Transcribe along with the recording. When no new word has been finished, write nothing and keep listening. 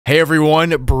Hey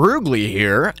everyone, Broogli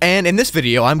here, and in this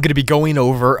video I'm going to be going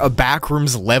over a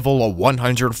Backrooms level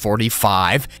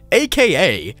 145,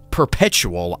 aka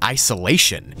Perpetual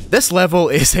Isolation. This level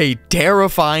is a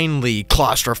terrifyingly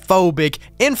claustrophobic,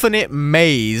 infinite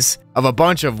maze of a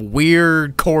bunch of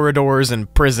weird corridors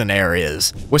and prison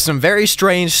areas, with some very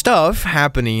strange stuff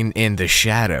happening in the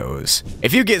shadows.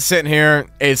 If you get sitting here,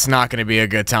 it's not going to be a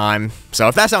good time. So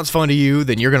if that sounds fun to you,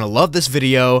 then you're going to love this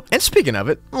video. And speaking of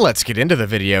it, let's get into the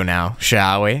video now,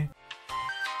 shall we?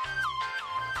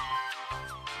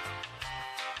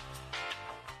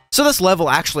 So this level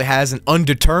actually has an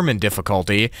undetermined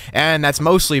difficulty, and that's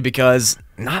mostly because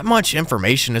not much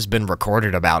information has been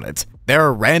recorded about it. There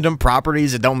are random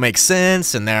properties that don't make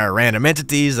sense, and there are random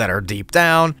entities that are deep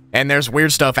down, and there's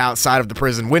weird stuff outside of the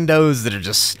prison windows that are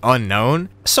just unknown.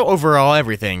 So overall,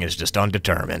 everything is just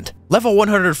undetermined. Level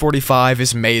 145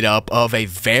 is made up of a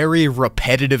very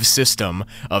repetitive system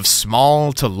of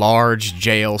small to large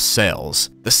jail cells.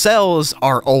 The cells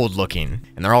are old looking,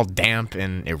 and they're all damp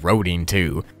and eroding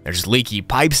too. There's leaky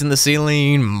pipes in the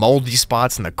ceiling, moldy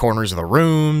spots in the corners of the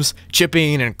rooms,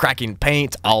 chipping and cracking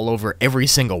paint all over every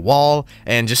single wall,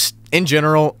 and just in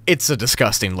general, it's a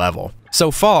disgusting level. So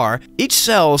far, each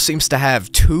cell seems to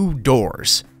have two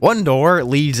doors. One door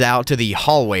leads out to the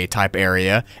hallway type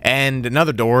area, and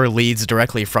another door leads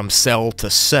directly from cell to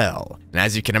cell. And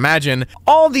as you can imagine,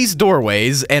 all these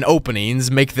doorways and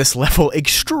openings make this level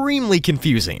extremely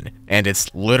confusing, and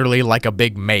it's literally like a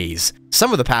big maze.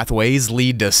 Some of the pathways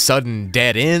lead to sudden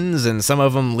dead ends, and some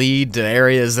of them lead to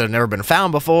areas that have never been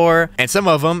found before, and some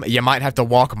of them you might have to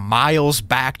walk miles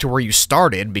back to where you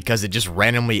started because it just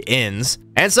randomly ends,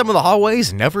 and some of the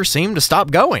hallways never seem to stop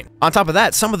going. On top of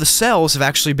that, some of the cells have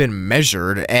actually been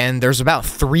measured, and there's about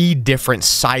 3 different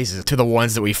sizes to the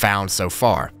ones that we found so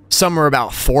far. Some are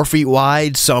about 4 feet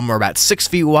wide, some are about 6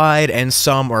 feet wide, and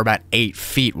some are about 8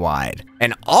 feet wide.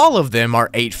 And all of them are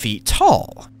 8 feet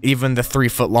tall, even the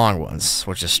 3-foot long ones,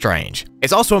 which is strange.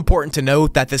 It's also important to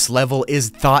note that this level is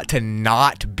thought to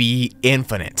not be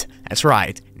infinite. That's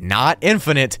right, not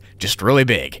infinite, just really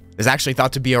big. There's actually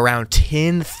thought to be around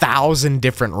 10,000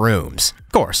 different rooms.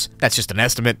 Of course, that's just an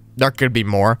estimate, there could be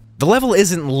more. The level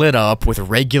isn't lit up with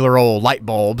regular old light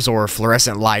bulbs or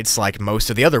fluorescent lights like most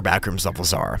of the other Backrooms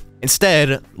levels are.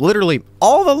 Instead, literally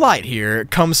all the light here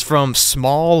comes from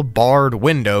small barred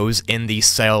windows in the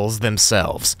cells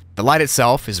themselves. The light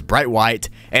itself is bright white,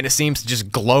 and it seems to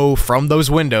just glow from those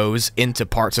windows into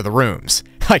parts of the rooms.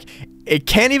 Like, it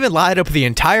can't even light up the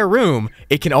entire room,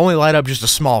 it can only light up just a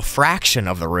small fraction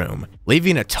of the room,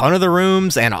 leaving a ton of the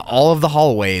rooms and all of the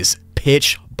hallways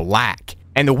pitch black.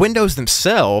 And the windows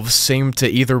themselves seem to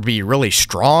either be really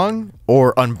strong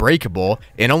or unbreakable,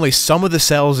 and only some of the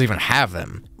cells even have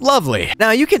them. Lovely.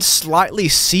 Now you can slightly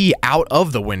see out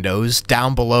of the windows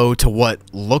down below to what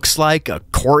looks like a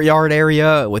courtyard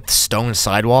area with stone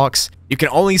sidewalks. You can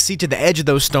only see to the edge of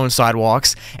those stone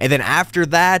sidewalks, and then after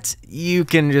that, you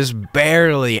can just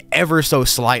barely, ever so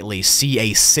slightly, see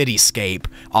a cityscape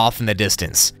off in the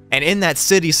distance. And in that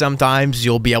city, sometimes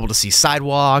you'll be able to see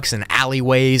sidewalks and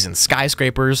alleyways and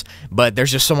skyscrapers, but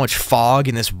there's just so much fog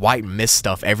and this white mist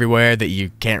stuff everywhere that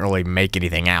you can't really make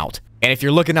anything out. And if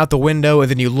you're looking out the window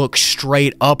and then you look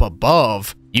straight up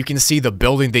above, you can see the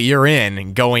building that you're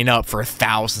in going up for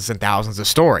thousands and thousands of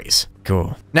stories.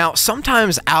 Cool. Now,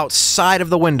 sometimes outside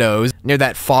of the windows, near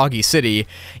that foggy city,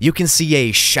 you can see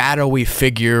a shadowy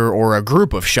figure or a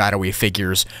group of shadowy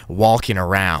figures walking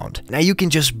around. Now, you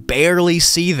can just barely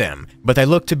see them, but they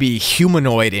look to be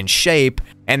humanoid in shape,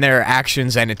 and their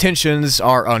actions and intentions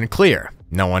are unclear.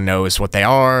 No one knows what they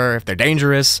are, if they're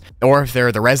dangerous, or if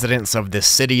they're the residents of this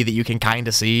city that you can kind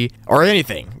of see, or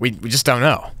anything. We just don't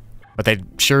know. But they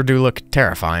sure do look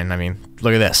terrifying. I mean,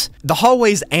 look at this. The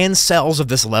hallways and cells of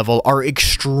this level are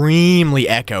extremely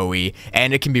echoey,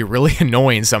 and it can be really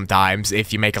annoying sometimes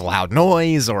if you make a loud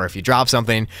noise or if you drop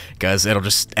something, because it'll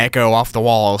just echo off the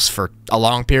walls for a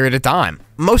long period of time.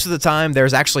 Most of the time,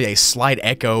 there's actually a slight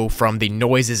echo from the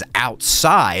noises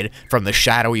outside, from the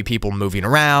shadowy people moving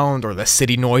around or the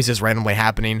city noises randomly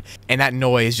happening, and that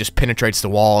noise just penetrates the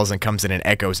walls and comes in and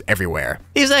echoes everywhere.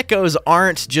 These echoes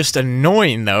aren't just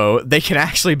annoying though, they can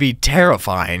actually be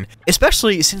terrifying,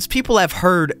 especially since people have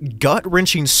heard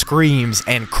gut-wrenching screams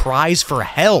and cries for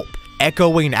help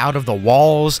echoing out of the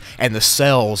walls and the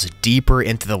cells deeper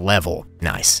into the level.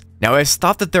 Nice. Now, it's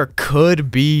thought that there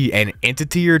could be an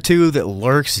entity or two that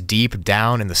lurks deep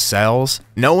down in the cells.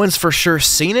 No one's for sure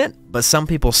seen it, but some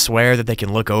people swear that they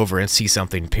can look over and see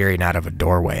something peering out of a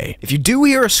doorway. If you do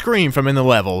hear a scream from in the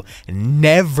level,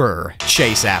 never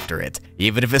chase after it,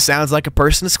 even if it sounds like a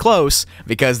person is close,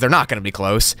 because they're not going to be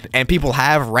close, and people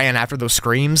have ran after those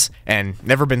screams and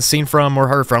never been seen from or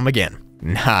heard from again.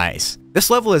 Nice.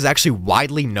 This level is actually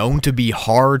widely known to be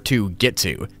hard to get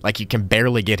to, like you can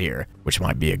barely get here, which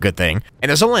might be a good thing. And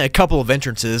there's only a couple of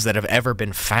entrances that have ever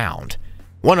been found.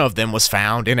 One of them was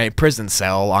found in a prison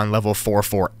cell on level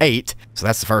 448, so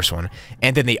that's the first one.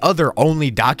 And then the other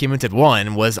only documented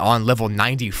one was on level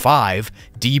 95,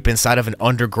 deep inside of an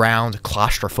underground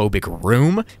claustrophobic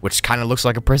room, which kind of looks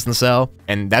like a prison cell,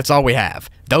 and that's all we have.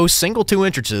 Those single 2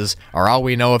 entrances are all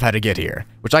we know of how to get here,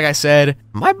 which, like I said,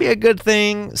 might be a good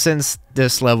thing since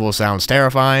this level sounds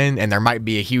terrifying and there might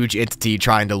be a huge entity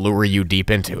trying to lure you deep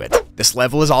into it. This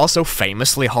level is also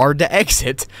famously hard to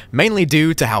exit, mainly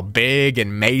due to how big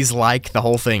and maze-like the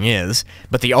whole thing is,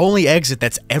 but the only exit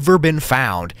that's ever been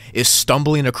found is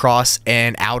stumbling across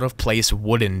an out-of-place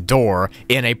wooden door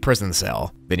in a prison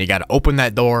cell. Then you gotta open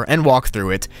that door and walk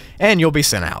through it, and you'll be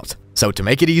sent out. So to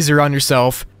make it easier on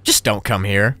yourself, just don't come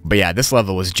here. But yeah, this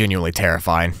level was genuinely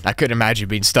terrifying. I couldn't imagine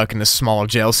being stuck in this small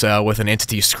jail cell with an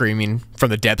entity screaming from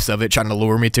the depths of it, trying to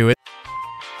lure me to it.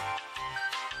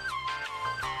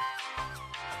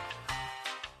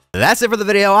 That's it for the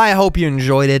video. I hope you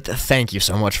enjoyed it. Thank you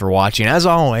so much for watching. As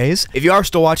always, if you are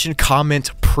still watching,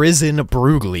 comment prison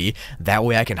Broogli. That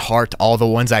way I can heart all the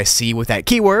ones I see with that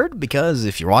keyword, because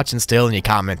if you're watching still and you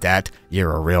comment that,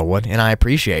 you're a real one, and I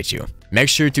appreciate you. Make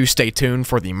sure to stay tuned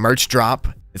for the merch drop.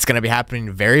 It's going to be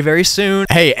happening very, very soon.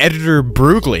 Hey, Editor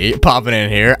Broogli popping in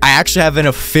here. I actually have an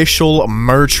official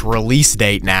merch release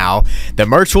date now. The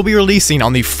merch will be releasing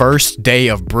on the first day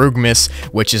of Broogmas,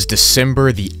 which is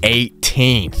December the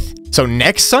 18th. So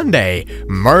next Sunday,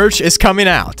 merch is coming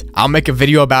out. I'll make a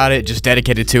video about it, just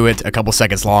dedicated to it, a couple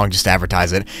seconds long, just to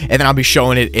advertise it. And then I'll be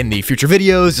showing it in the future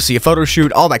videos, to see a photo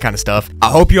shoot, all that kind of stuff.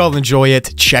 I hope you all enjoy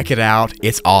it. Check it out.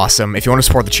 It's awesome. If you want to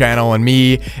support the channel and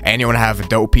me, and you want to have a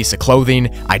dope piece of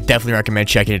clothing, I definitely recommend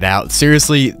checking it out.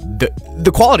 Seriously,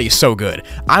 the quality is so good.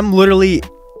 I'm literally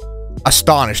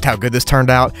astonished how good this turned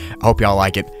out. I hope y'all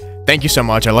like it. Thank you so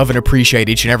much. I love and appreciate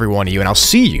each and every one of you, and I'll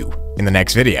see you in the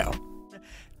next video.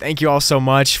 Thank you all so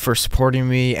much for supporting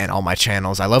me and all my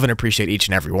channels. I love and appreciate each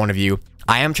and every one of you.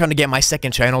 I am trying to get my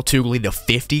second channel to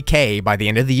 50K by the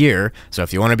end of the year, so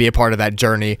if you want to be a part of that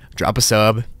journey, drop a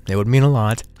sub. It would mean a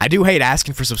lot. I do hate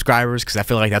asking for subscribers because I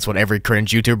feel like that's what every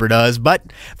cringe YouTuber does,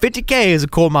 but 50K is a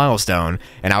cool milestone,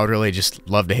 and I would really just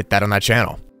love to hit that on that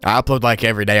channel. I upload like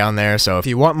every day on there, so if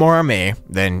you want more of me,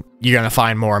 then you're going to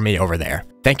find more of me over there.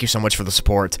 Thank you so much for the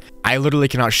support. I literally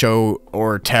cannot show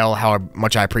or tell how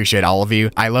much I appreciate all of you.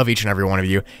 I love each and every one of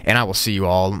you, and I will see you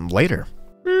all later.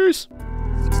 Peace.